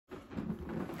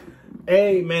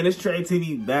Hey man, it's Trey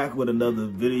TV back with another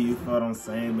video, you feel what I'm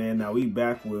saying, man? Now we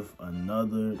back with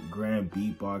another Grand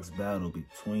Beatbox Battle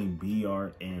between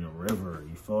BR and River,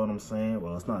 you feel what I'm saying?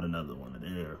 Well, it's not another one of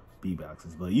their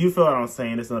beatboxes, but you feel what I'm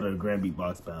saying, it's another Grand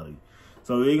Beatbox Battle.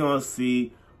 So we're gonna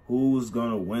see who's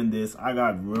gonna win this. I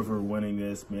got River winning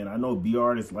this, man. I know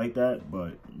BR is like that,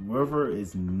 but River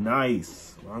is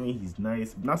nice. I mean, he's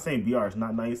nice. I'm not saying BR is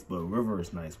not nice, but River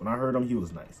is nice. When I heard him, he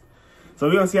was nice. So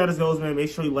we're gonna see how this goes, man.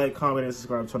 Make sure you like, comment, and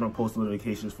subscribe. Turn on post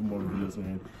notifications for more videos,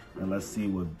 man. And let's see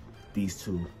what these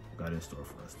two got in store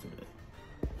for us today.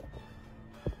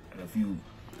 And if you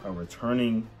are a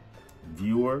returning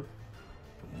viewer,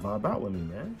 vibe out with me,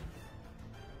 man.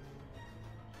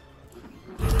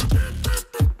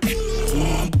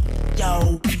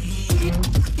 Yo.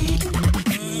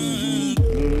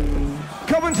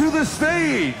 Coming to the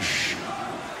stage,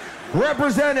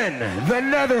 representing the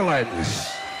Netherlands.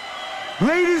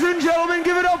 Ladies and gentlemen,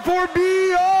 give it up for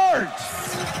BR.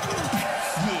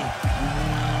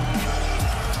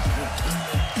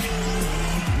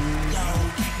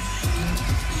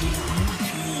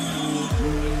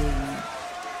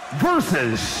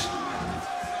 Versus,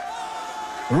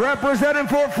 representing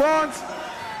for France,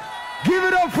 give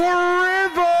it up for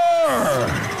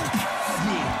River.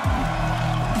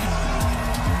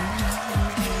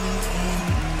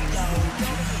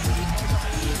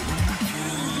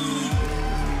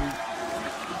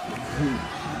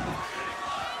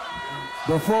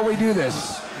 Before we do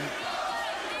this,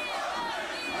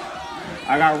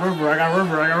 I got River, I got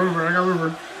River, I got River, I got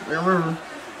River, I got River.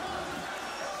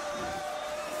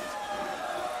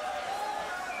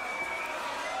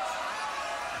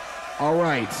 all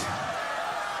right.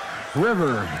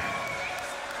 River,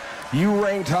 you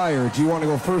ranked higher. Do you want to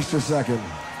go first or second?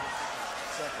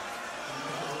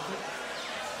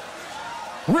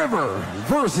 River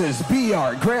versus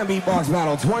BR Grand Beatbox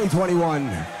Battle 2021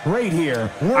 right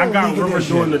here. I got River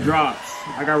doing the drops.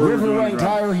 I got River doing ranked the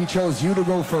drops. higher. He chose you to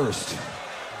go first.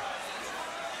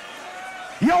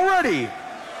 Y'all ready?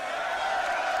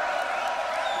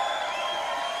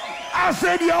 I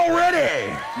said y'all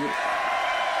ready.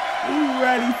 You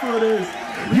ready for this?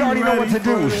 You already know what to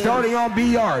do. Starting on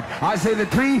BR. I say the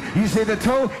 3, you say the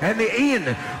 2, and the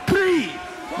in. 3.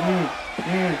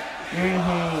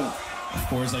 Of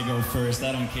course I go first,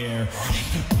 I don't care.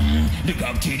 Look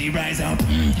up to the rise up,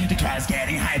 the crowd's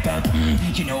getting hype up.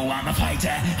 You know I'm a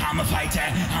fighter, I'm a fighter,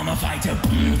 I'm a fighter.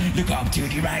 Look up to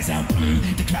the rise up,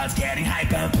 the crowd's getting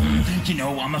hype up. You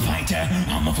know I'm a fighter,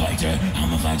 I'm a fighter,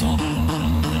 I'm a fighter.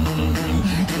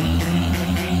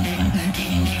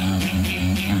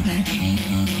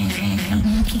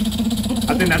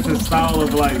 I think that's his style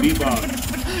of like beatbox.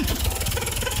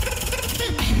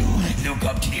 Look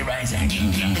up to the rise up.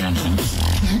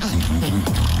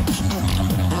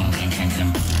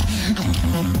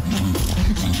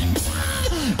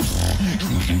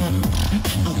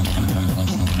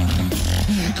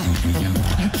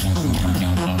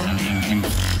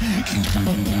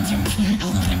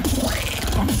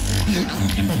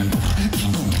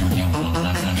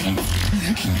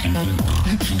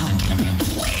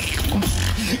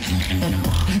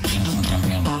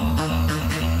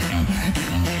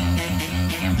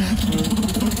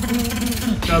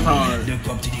 That's hard. Look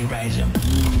up to the rise up.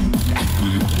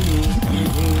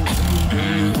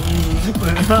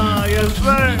 Yes,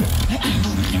 sir.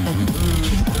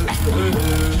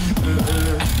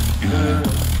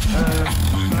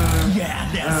 Yeah,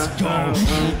 let's go.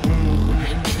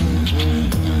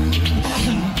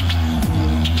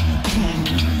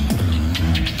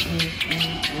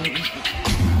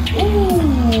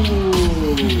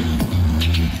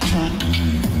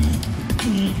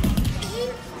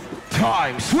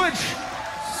 Time, switch.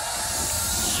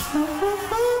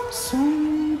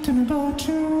 Something about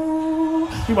you.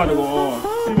 He about to go off.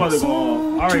 He about to go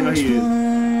off. I already know he is.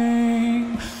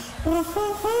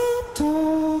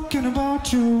 Talking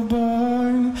about you,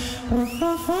 boy.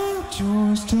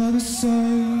 You're still the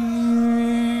same.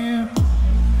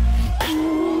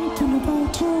 Thinking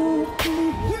about you.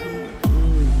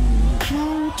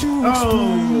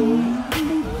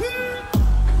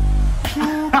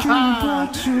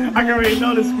 I can already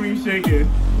know the screen shaking.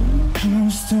 You're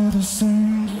still the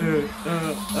same.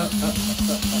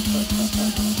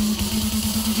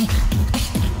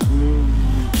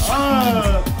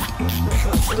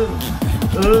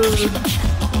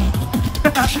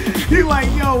 He like,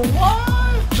 yo,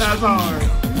 what? That's hard.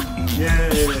 Yeah.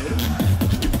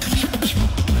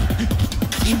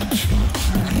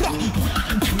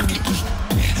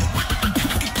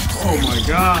 Oh my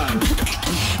God.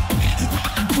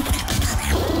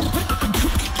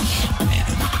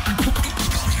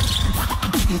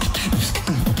 He's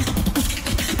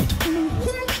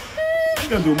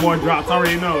gonna do more drops. I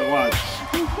already know it. Watch.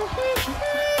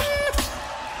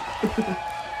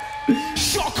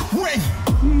 Shockwave.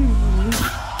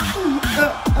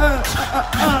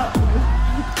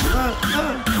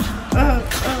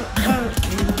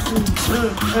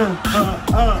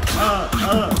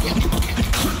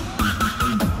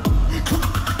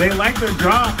 They like the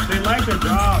drops. They like the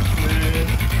drops, man.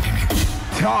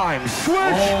 Time switch.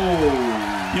 Oh.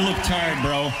 You look tired,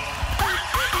 bro.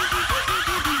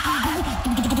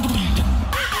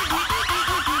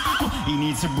 He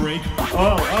needs a break.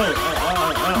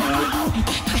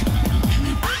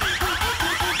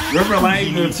 River like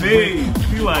even big.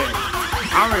 He like,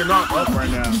 I already know I'm up right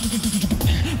now.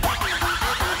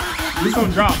 Do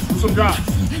some drops. Do some drops.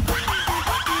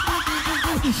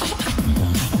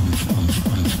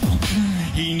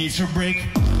 He needs a break.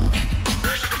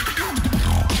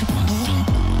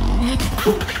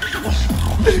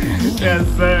 Yes,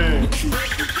 sir.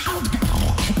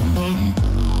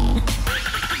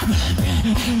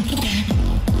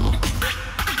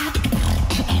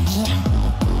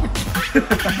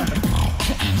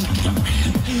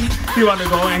 He want to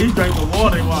go in. He drank the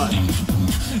water. Watch.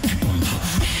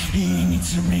 He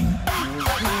needs a ring.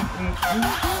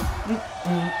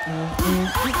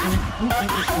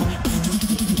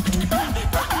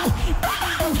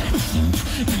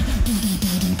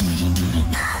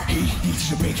 He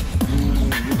needs a break.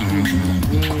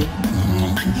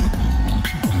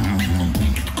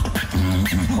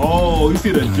 Oh, you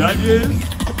see the judges?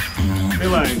 They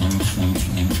like,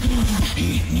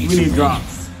 we need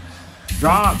drops.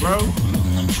 Drop, bro.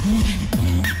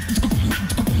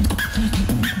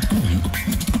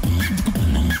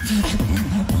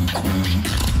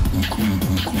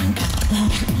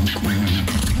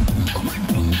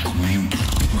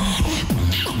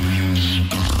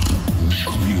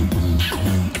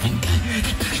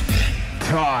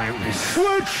 Time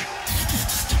switch.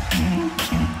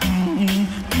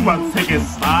 You about to take his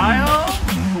style?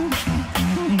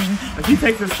 If he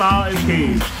takes his style, it's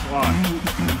cage. Watch.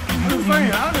 I'm just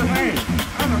saying.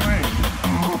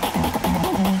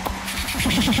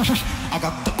 I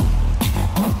got the.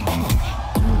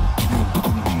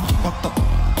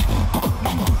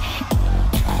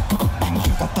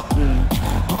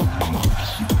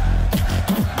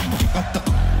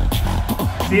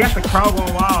 See, that's the crowd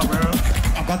going wild, bro.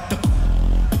 I got the.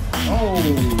 Oh,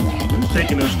 he's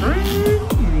taking a string.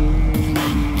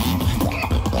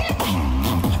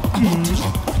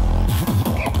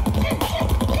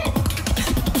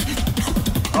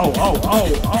 Oh.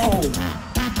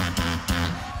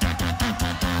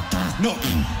 No.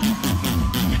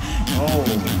 Oh.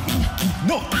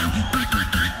 No.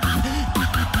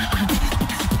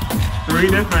 3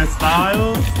 different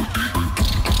styles.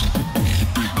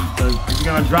 So you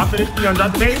gonna drop it? You gonna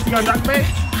drop the bass? You gonna drop the bass?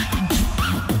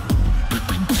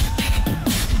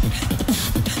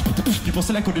 People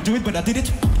said I couldn't do it, but I did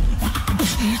it.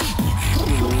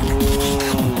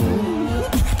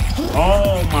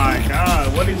 Oh my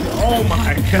God! What is it? Oh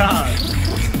my God!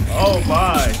 Oh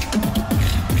my!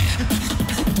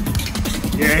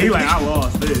 Yeah, he like, I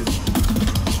lost this.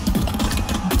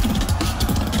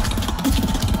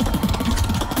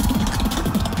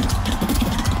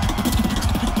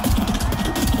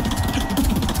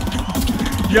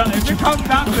 Yo, if it comes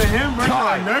down to him versus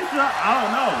INERTIA, I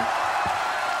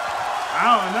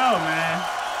don't know, man.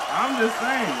 I'm just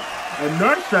saying.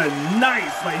 INERTIA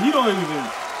nice. Like, he don't even,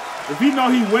 if he know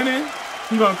he winning,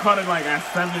 he gonna cut it like at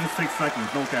 7-6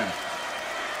 seconds. No cap.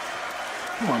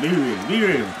 Come on, be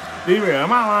real.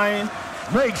 Am I lying?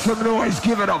 Make some noise,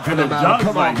 give it up for And the the man. judge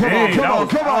Come on. like, hey, that was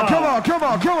Come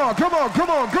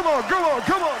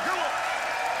on.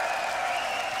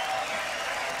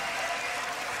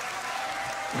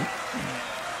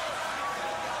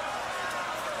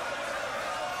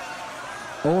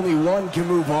 Only one can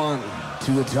move on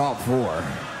to the top 4.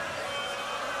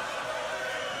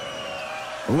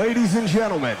 Ladies and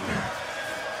gentlemen,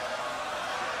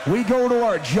 we go to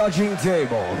our judging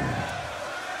table.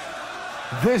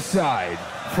 This side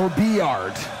for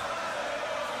B-Art.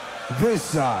 This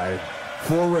side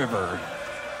for River.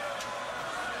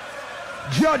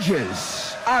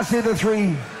 Judges, I say the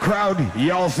 3. Crowd,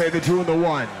 y'all say the 2 and the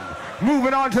 1.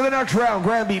 Moving on to the next round,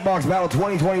 Grand Beatbox Battle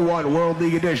 2021 World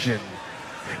League Edition.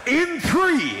 In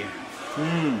 3,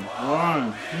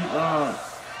 1,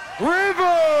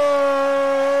 River!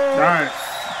 All right.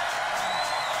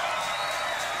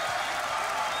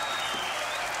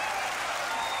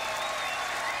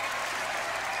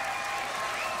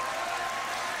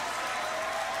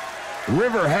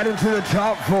 River heading to the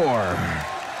top 4.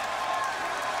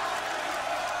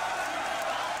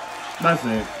 That's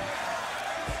it.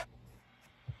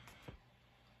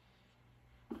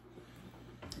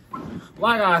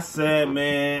 Like I said,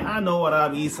 man, I know what I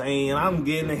be saying. I'm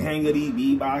getting the hang of these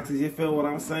beatboxes. You feel what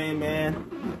I'm saying,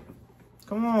 man?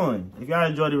 Come on. If y'all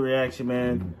enjoyed the reaction,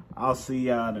 man, I'll see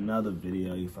y'all in another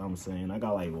video. You feel what I'm saying? I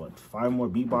got like, what, 5 more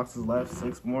beatboxes left?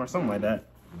 6 more? Something like that.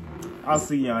 I'll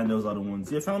see y'all in those other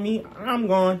ones. You feel me? I'm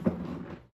gone.